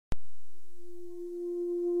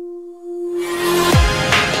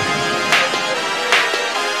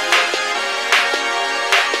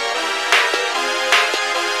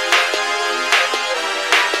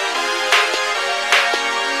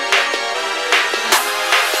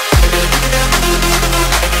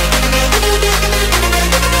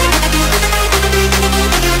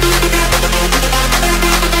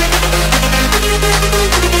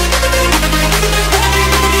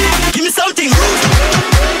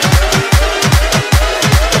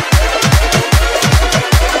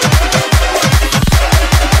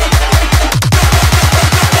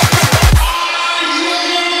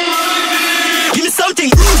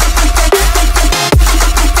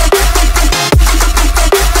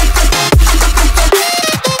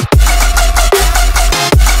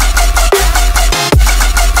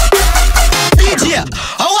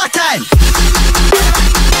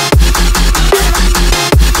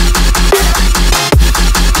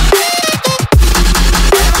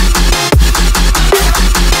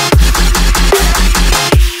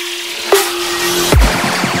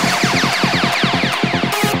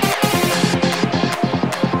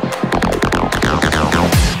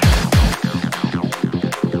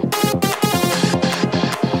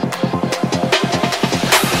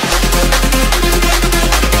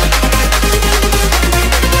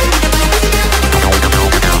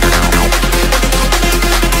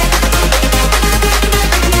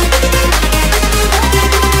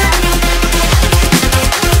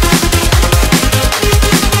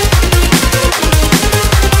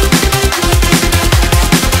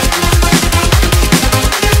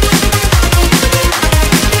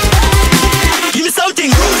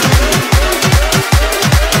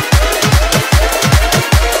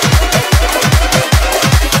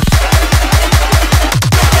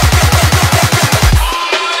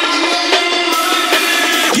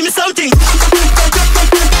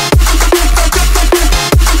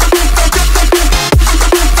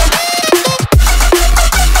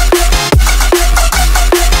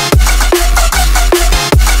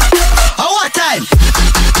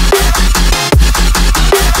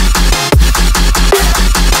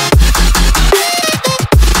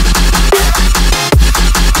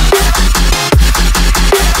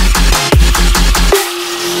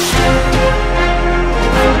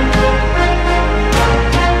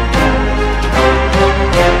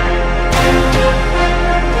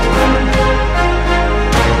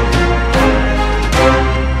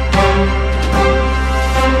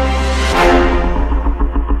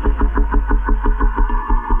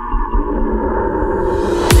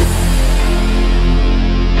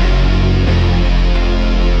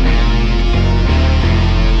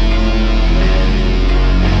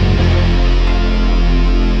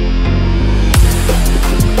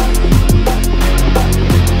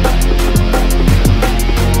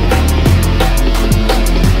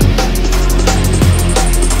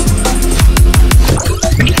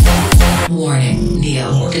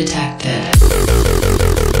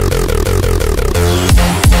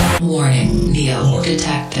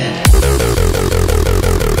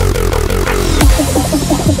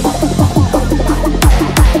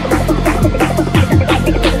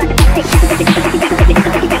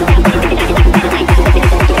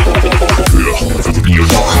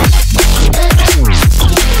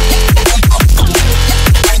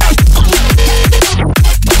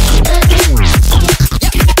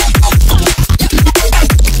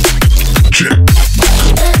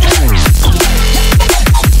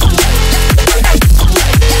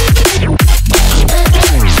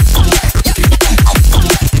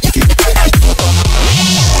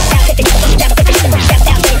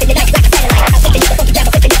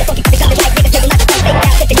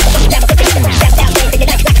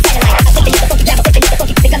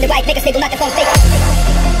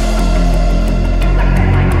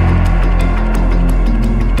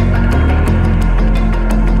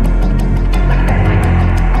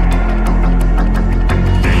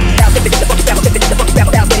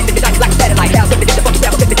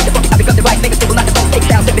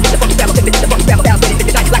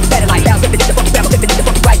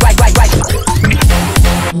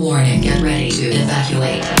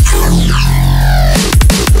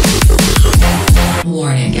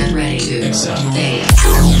Warning, get ready to accept. fade.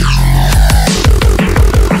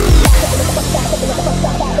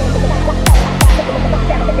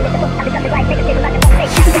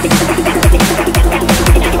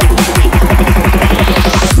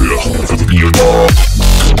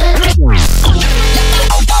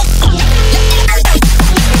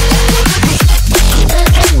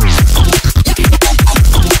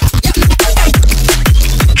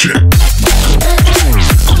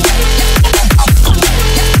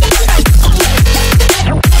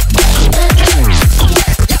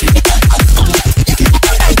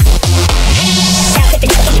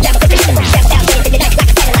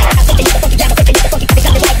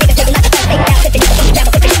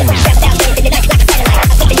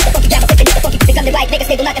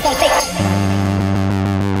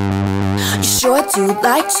 Sure do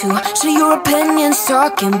like to share your opinions,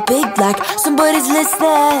 talking big like somebody's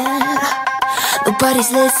listening.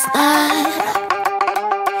 Nobody's listening.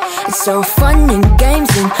 It's so fun and games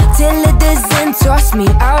until it doesn't. Toss me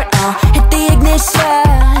out, I'll hit the ignition.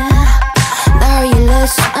 Now you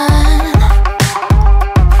listen.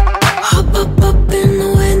 Hop up in the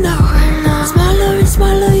window. Smaller and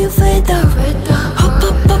smaller you fade out. Hop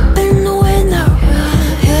up in the window.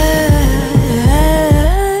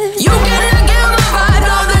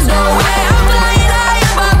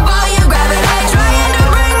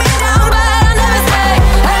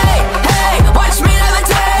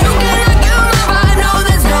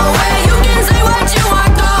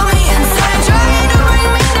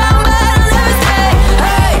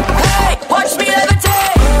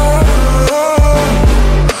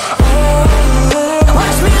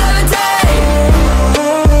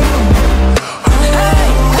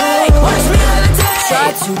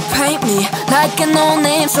 Like a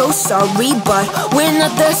no-name, so sorry, but we're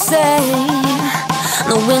not the same.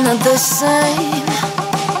 No, we're not the same.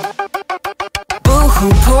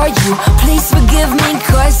 Boo-hoo, poor you, please forgive me,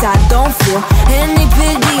 cause I don't feel any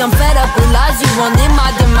pity. I'm fed up with lies, you wanted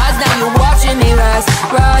my demise. Now you're watching me rise,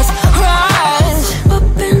 rise, rise. Up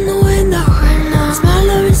in the window,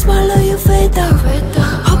 smaller and smaller you fade out.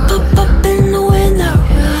 Hop up in the window.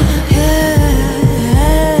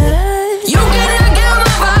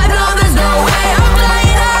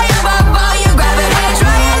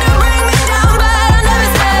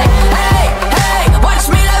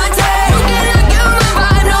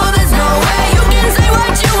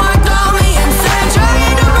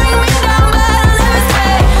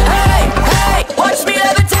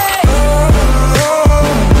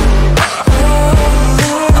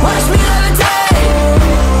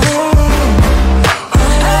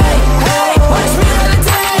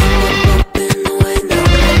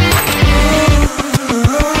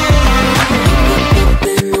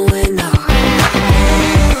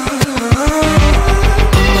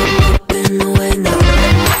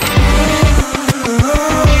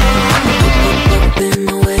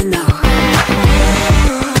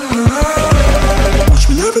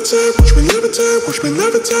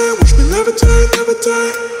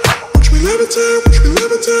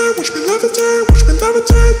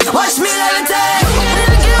 Watch me levitate.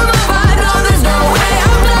 Give my vibe, no, there's no way.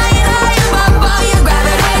 I'm flying high above all your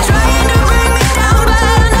gravity, trying to bring me down, but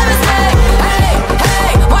I'll never stay. Hey,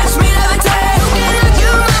 hey, watch me levitate.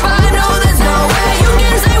 Give my vibe, no, there's no way. You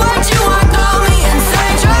can say what you want, call me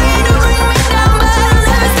insane, trying to bring me down, but I'll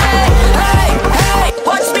never stay. Hey, hey,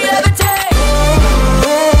 watch me levitate.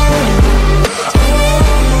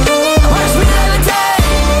 Watch me levitate.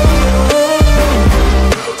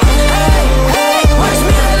 Hey, watch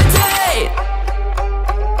me levitate.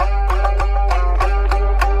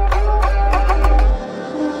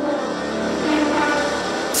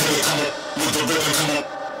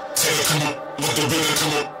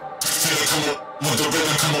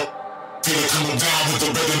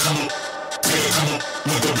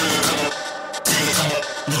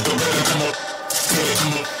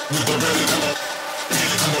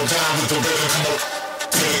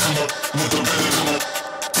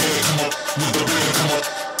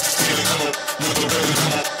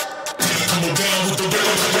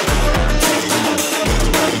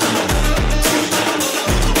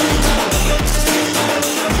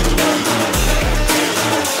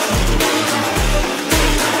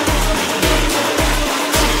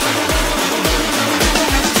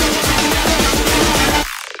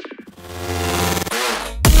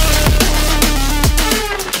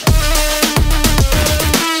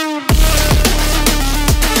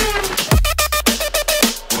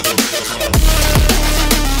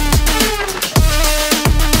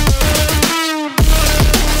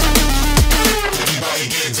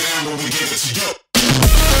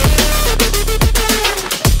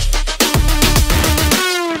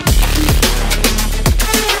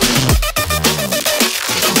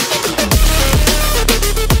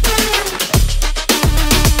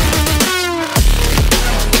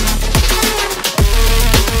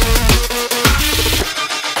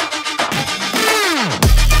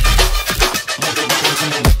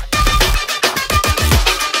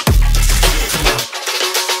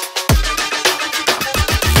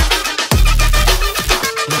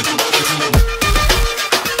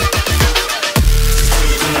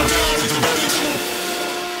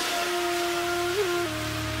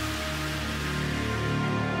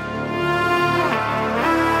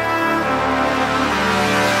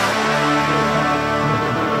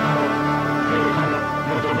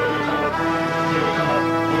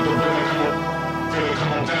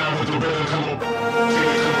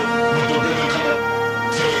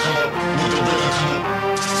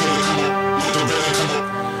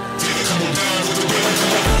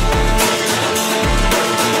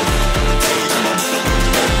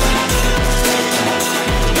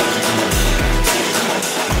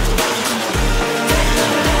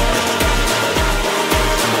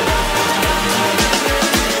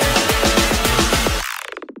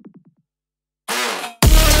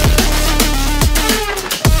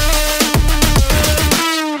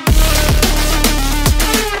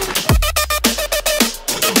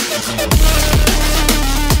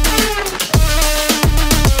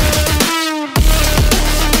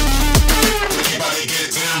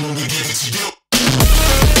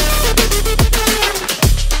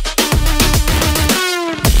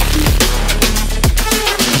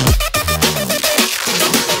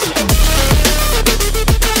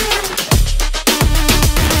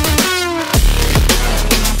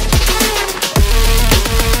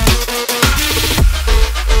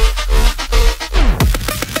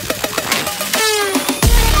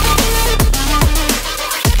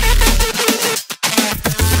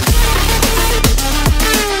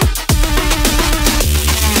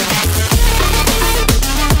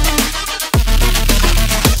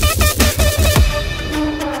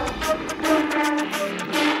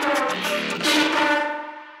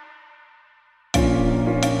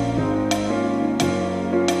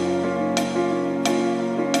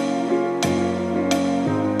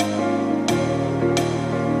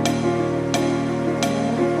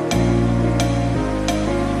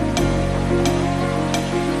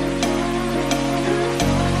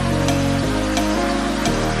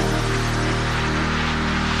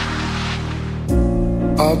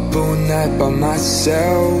 Up all night by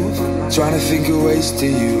myself, trying to think of ways to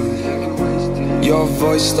you. Your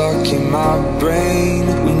voice stuck in my brain,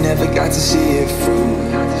 we never got to see it through.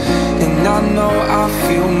 And I know I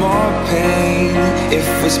feel more pain if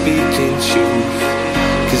we're speaking truth.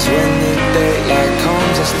 Cause when the daylight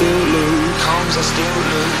comes I still lose,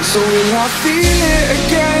 So will I feel it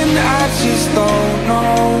again? I just don't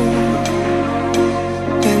know.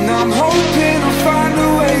 And I'm hoping I'll find a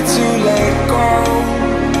way to let go.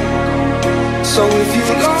 So if you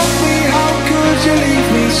love me, how could you leave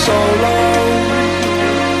me so low?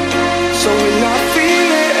 So will I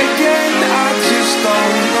feel it again? I just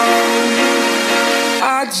don't know.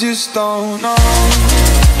 I just don't know.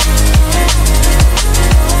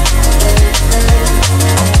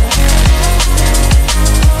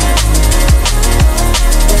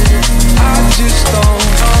 I just don't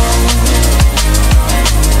know.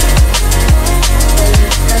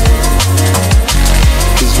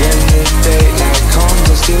 Cause when the daylight comes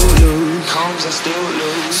I still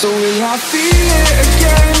lose, So will I feel it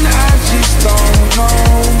again? I just don't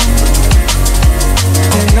know.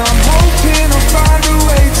 And I'm hoping I'll find a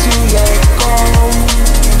way to let go.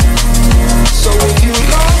 So if you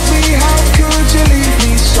love me, how could you leave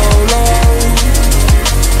me so low?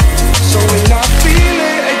 So will I feel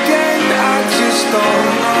it again? I just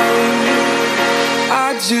don't know. I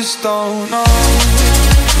just don't know.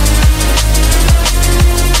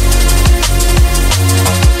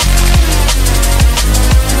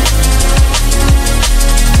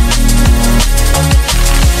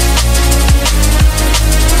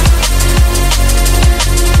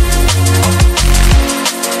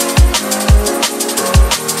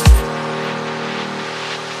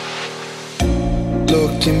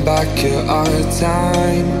 Looking back at our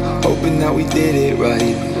time, hoping that we did it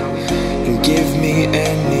right. And give me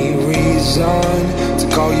any reason to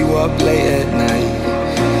call you up late at night.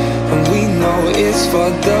 And we know it's for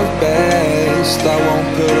the best, I won't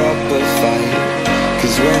put up a fight.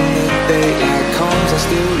 Cause when the daylight comes I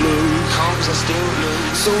still lose,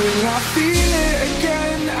 So will I feel it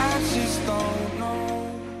again? I just